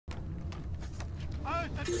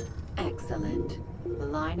Excellent. The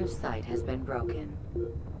line of sight has been broken.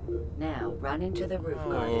 Now run into the roof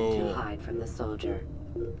garden to hide from the soldier.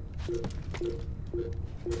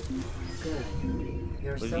 Good.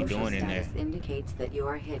 Your social status indicates that you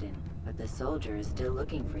are hidden, but the soldier is still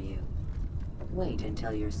looking for you. Wait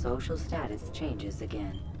until your social status changes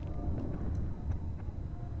again.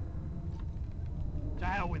 To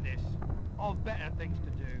hell with this. I've better things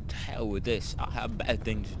to do. To hell with this. I have better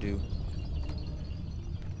things to do.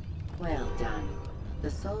 Well done. The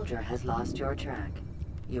soldier has lost your track.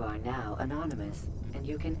 You are now anonymous, and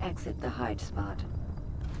you can exit the hide spot.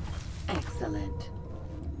 Excellent.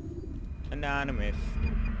 Anonymous.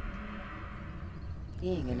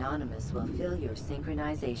 Being anonymous will fill your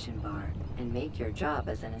synchronization bar and make your job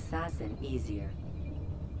as an assassin easier.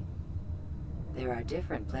 There are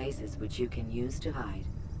different places which you can use to hide.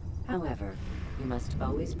 However, you must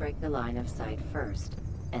always break the line of sight first,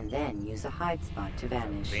 and then use a hide spot to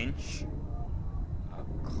vanish. Bench.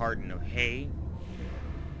 A carton of hay.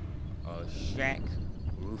 A shack.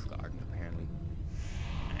 Roof garden, apparently.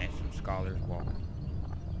 And some scholars walking.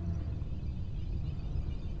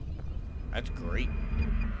 That's great.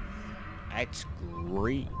 That's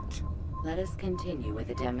great. Let us continue with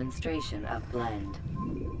a demonstration of Blend.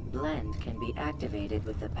 Blend can be activated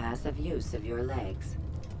with the passive use of your legs.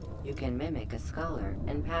 You can mimic a scholar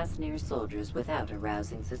and pass near soldiers without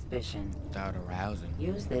arousing suspicion. Without arousing.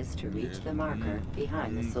 Use this to reach the marker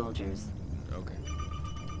behind the soldiers. Okay.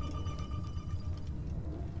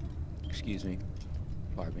 Excuse me.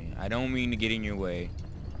 Pardon me. I don't mean to get in your way.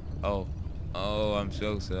 Oh. Oh, I'm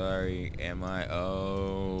so sorry. Am I?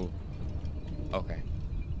 Oh. Okay.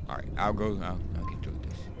 Alright. I'll get through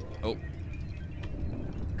this. Oh.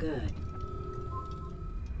 Good.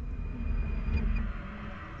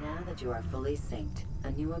 Now that you are fully synced,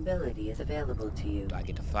 a new ability is available to you. Do I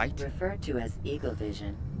get to fight? Referred to as Eagle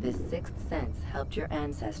Vision, this sixth sense helped your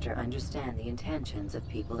ancestor understand the intentions of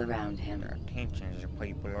people around him. The intentions of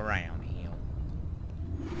people around him.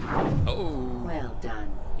 Oh. Well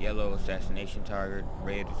done. Yellow, assassination target.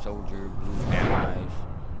 Red, soldier. Blue, allies.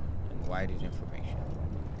 And white is information.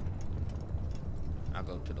 I'll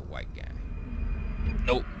go to the white guy.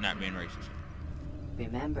 Nope, not being racist.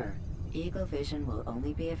 Remember, Eagle Vision will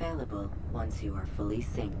only be available once you are fully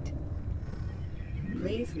synced.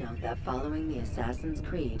 Please note that following the Assassin's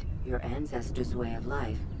Creed, your ancestors' way of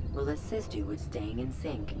life will assist you with staying in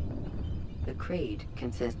sync. The creed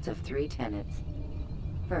consists of 3 tenets.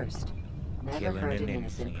 First, never hurt an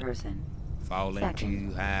innocent person. Falling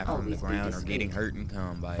too high from the ground or getting hurt in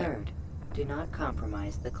combat. Third, do not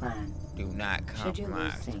compromise the clan. Do not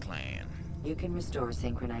compromise the clan. You can restore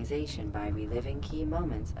synchronization by reliving key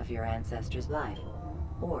moments of your ancestor's life,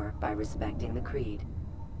 or by respecting the creed.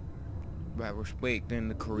 By respecting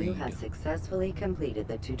the creed. You have successfully completed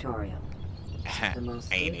the tutorial. The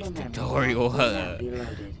most Anus stable tutorial. memory will now be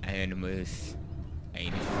loaded. Animus.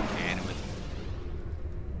 Anus. Animus.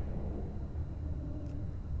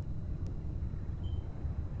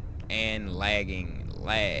 And lagging.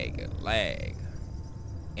 Lag.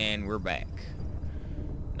 And we're back.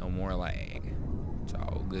 No more lag. It's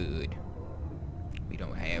all good. We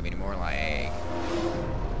don't have any more lag.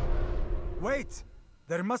 Wait!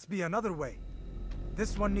 There must be another way.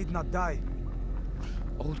 This one need not die.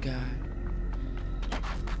 Old guy.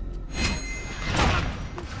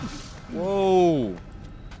 Whoa!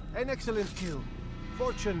 An excellent kill.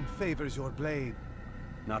 Fortune favors your blade.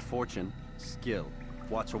 Not fortune, skill.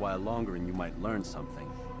 Watch a while longer and you might learn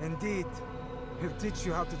something. Indeed. He'll teach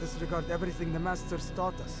you how to disregard everything the Masters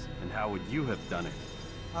taught us. And how would you have done it?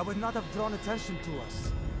 I would not have drawn attention to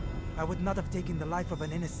us. I would not have taken the life of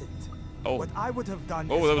an innocent. Oh. What I would have done is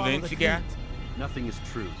That was follow an the itchy guy? creed. Nothing is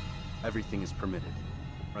true. Everything is permitted.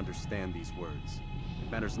 Understand these words. It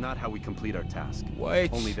matters not how we complete our task.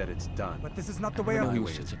 What? Only that it's done. But this is not the way I of know he My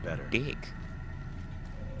was way is such a better. dick.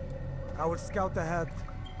 our scout ahead.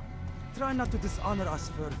 Try not to dishonor us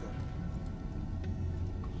further.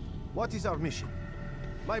 What is our mission?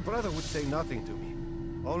 My brother would say nothing to me.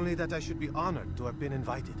 Only that I should be honored to have been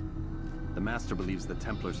invited. The Master believes the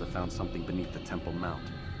Templars have found something beneath the Temple Mount.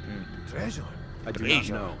 Treasure? I do not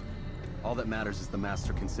know. All that matters is the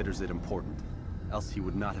Master considers it important. Else he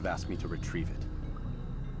would not have asked me to retrieve it.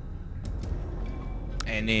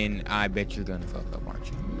 And then I bet you're gonna fuck up, aren't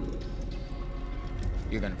you?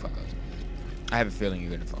 You're gonna fuck up. I have a feeling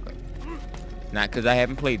you're gonna fuck up. Not because I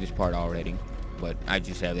haven't played this part already, but I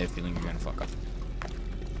just have that feeling you're gonna fuck up.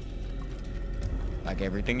 Like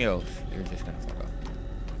everything else, you're just gonna fuck up.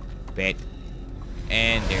 Bet.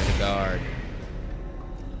 And there's a guard.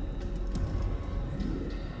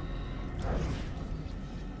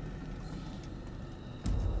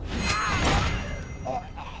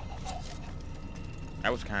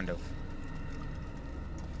 That was kind of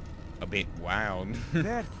a bit wild.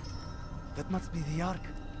 There. That must be the Ark.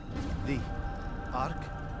 The Ark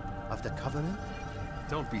of the Covenant?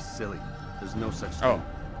 Don't be silly. There's no such thing. Oh,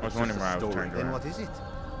 I was It's wondering just why a I was story. turned Then around. what is it?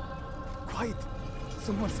 Quiet.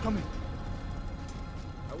 Someone's coming.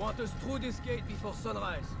 I want us through this gate before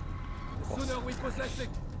sunrise. The sooner we possess it,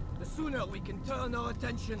 the sooner we can turn our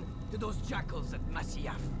attention to those jackals at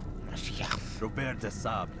Masyaf. Robert de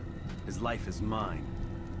Sable. His life is mine.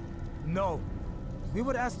 No. We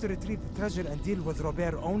were asked to retrieve the treasure and deal with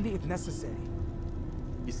Robert only if necessary.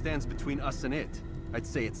 He stands between us and it. I'd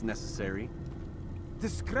say it's necessary.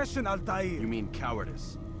 Discretion, Altair. You mean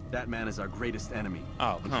cowardice. That man is our greatest enemy.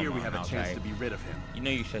 Oh, and come here we on, have a chance Altair. to be rid of him. You know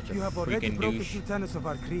you're such a You have already freaking broken douche. 2 tenets of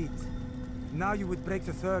our creed. Now you would break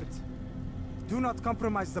the 3rd. Do not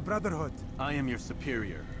compromise the Brotherhood. I am your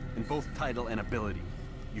superior, in both title and ability.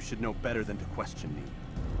 You should know better than to question me.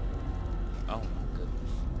 Oh my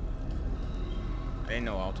goodness. I didn't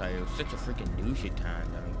know Altair was such a freaking douche at times.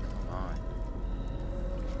 I mean, come on.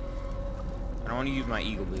 I don't want to use my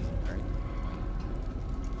eagle vision, right?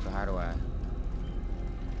 So how do I?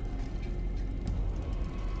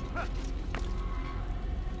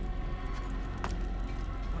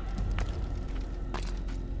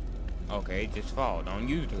 Okay, just fall. Don't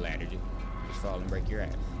use the ladder. Just fall and break your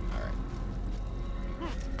ass. Alright.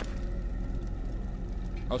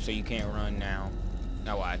 Oh, so you can't run now.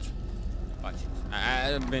 Now watch. Watch this.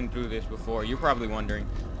 I've been through this before. You're probably wondering,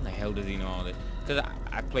 how the hell does he know all this? Because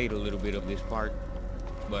I played a little bit of this part,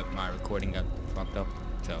 but my recording got fucked up.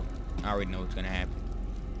 So, I already know what's going to happen.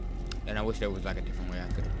 And I wish there was like a different way I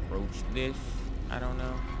could approach this. I don't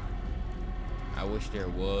know. I wish there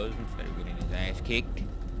was, instead of getting his ass kicked.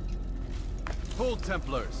 Hold,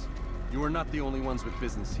 Templars! You are not the only ones with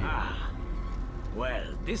business here. Ah.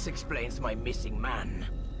 Well, this explains my missing man.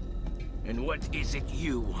 And what is it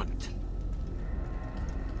you want?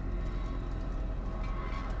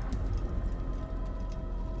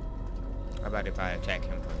 How about if I attack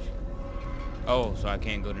him first? Oh, so I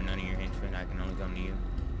can't go to none of your henchmen, I can only come to you.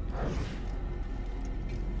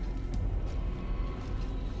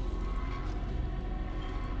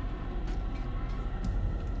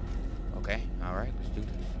 Okay, alright, let's do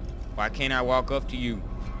this. Why can't I walk up to you?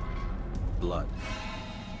 Blood.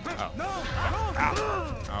 Oh.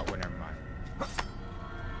 Oh, well, never mind.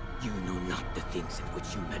 You know not the things in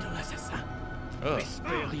which you meddle, assassin. Ugh. I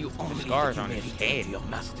spare you only scars that on you may his return head. to your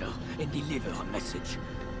master and deliver a message.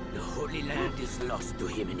 The Holy Land is lost to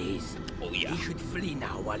him and his. Oh, yeah. He should flee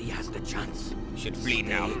now while he has the chance. Should flee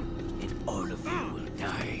now. And all of you will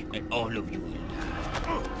die. And all of you will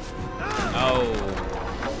die. Oh.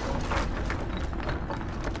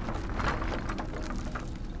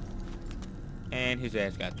 And his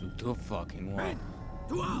ass got through the fucking wall. Men,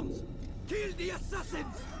 to arms! Kill the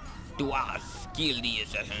assassins! To us, kill the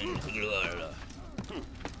assassins.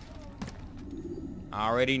 I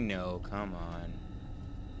already know, come on.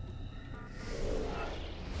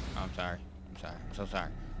 Oh, I'm sorry. I'm sorry. I'm so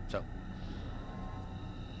sorry. So,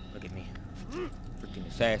 look at me. Freaking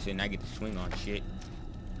assassin, I get to swing on shit.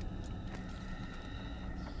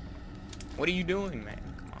 What are you doing, man?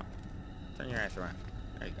 Come on. Turn your ass around.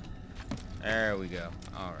 There you go. There we go.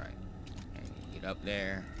 Alright. And you get up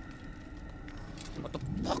there. What the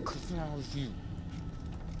fuck is wrong with you?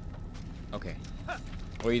 Okay.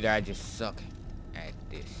 Or either I just suck at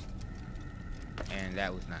this. And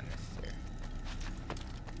that was not necessary.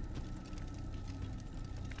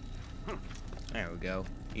 There we go.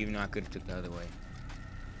 Even though I could have took the other way.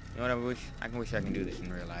 You know what I wish? I wish I can do this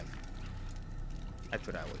in real life. That's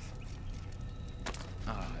what I wish.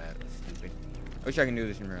 Oh, that was stupid. I wish I can do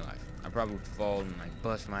this in real life. I probably would fall and like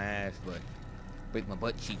bust my ass, but break my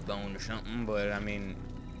butt cheekbone or something. But I mean,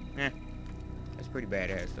 that's pretty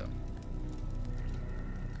badass though.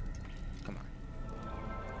 Come on.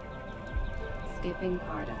 Skipping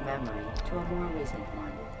part of memory to a more recent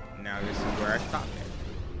one. Now this is where I stopped at.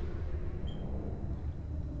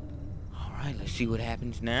 Alright, let's see what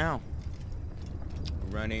happens now.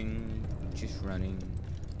 Running, just running,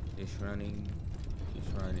 just running, just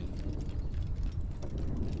running.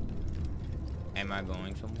 Am I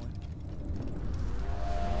going somewhere?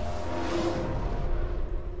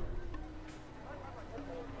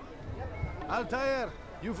 Altair,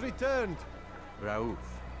 you've returned. Raouf.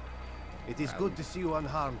 It is good to see you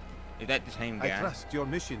unharmed. Is that the same guy? I trust your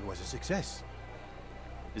mission was a success.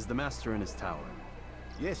 Is the master in his tower?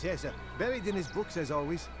 Yes, yes, buried in his books as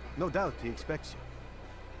always. No doubt he expects you.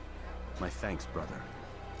 My thanks, brother.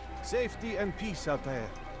 Safety and peace, Altair.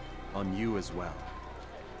 On you as well.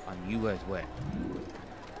 On you as well.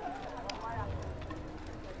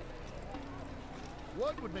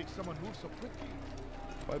 What would make someone move so quickly?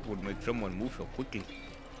 What would make someone move so quickly?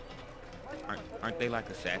 Aren't they like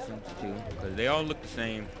assassins too? Because they all look the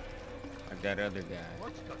same, like that other guy.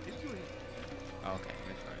 What's got into him? Okay,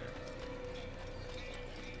 that's right.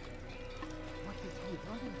 What is he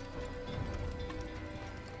running from?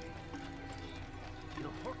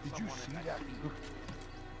 He'll hurt Did you see that?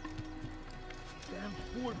 Damn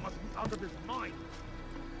fool must be out of his mind.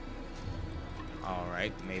 All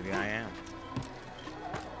right, maybe I am.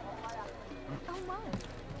 Oh my.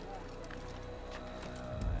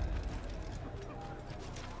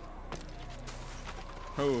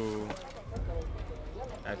 Oh,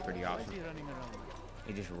 that's pretty Why awesome. is he running around?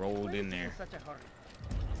 He just rolled in there. Such a hurry.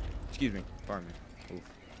 Excuse me, pardon me. Oof.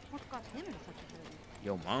 What got him in such a hurry?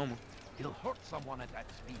 Yo, mama. He'll hurt someone at that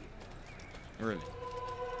speed. Really?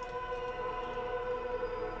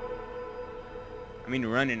 I mean,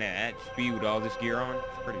 running at that speed with all this gear on,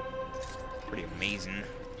 it's pretty amazing.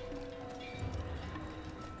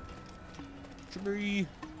 Tree.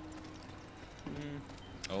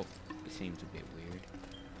 Oh, it seems a bit weird.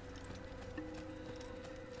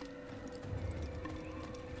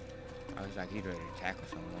 I was like, he's ready to tackle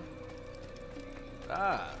someone.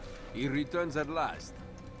 Ah, he returns at last.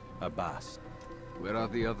 Abbas, where are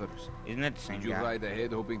the others? Isn't that the same Did you guy? ride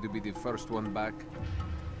ahead hoping to be the first one back?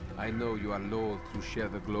 I know you are loath to share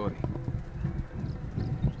the glory.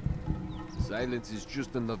 Silence is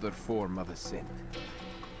just another form of assent.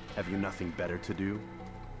 Have you nothing better to do?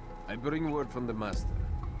 I bring word from the master.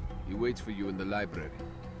 He waits for you in the library.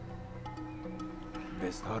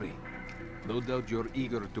 Best hurry. No doubt you're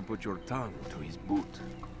eager to put your tongue to his boot.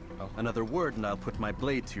 Oh. Another word and I'll put my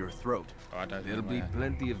blade to your throat. Oh, I thought There'll be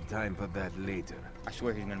plenty of time for that later. I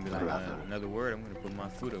swear he's gonna be like, Brother. another word, I'm gonna put my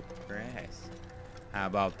foot up your ass. How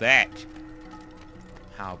about that?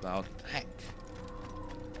 How about that?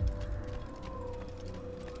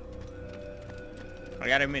 I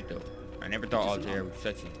gotta admit though, I never thought Altair was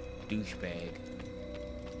such a douchebag.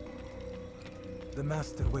 The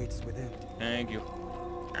master waits within. Thank you.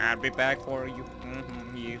 I'll be back for you.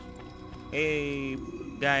 Yes. Hey,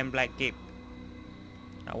 guy in black cape.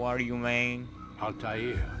 How are you, man?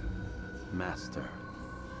 Altair, Master.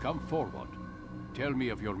 come forward. Tell me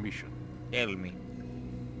of your mission. Tell me.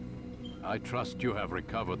 I trust you have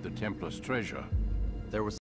recovered the Templar's treasure. There was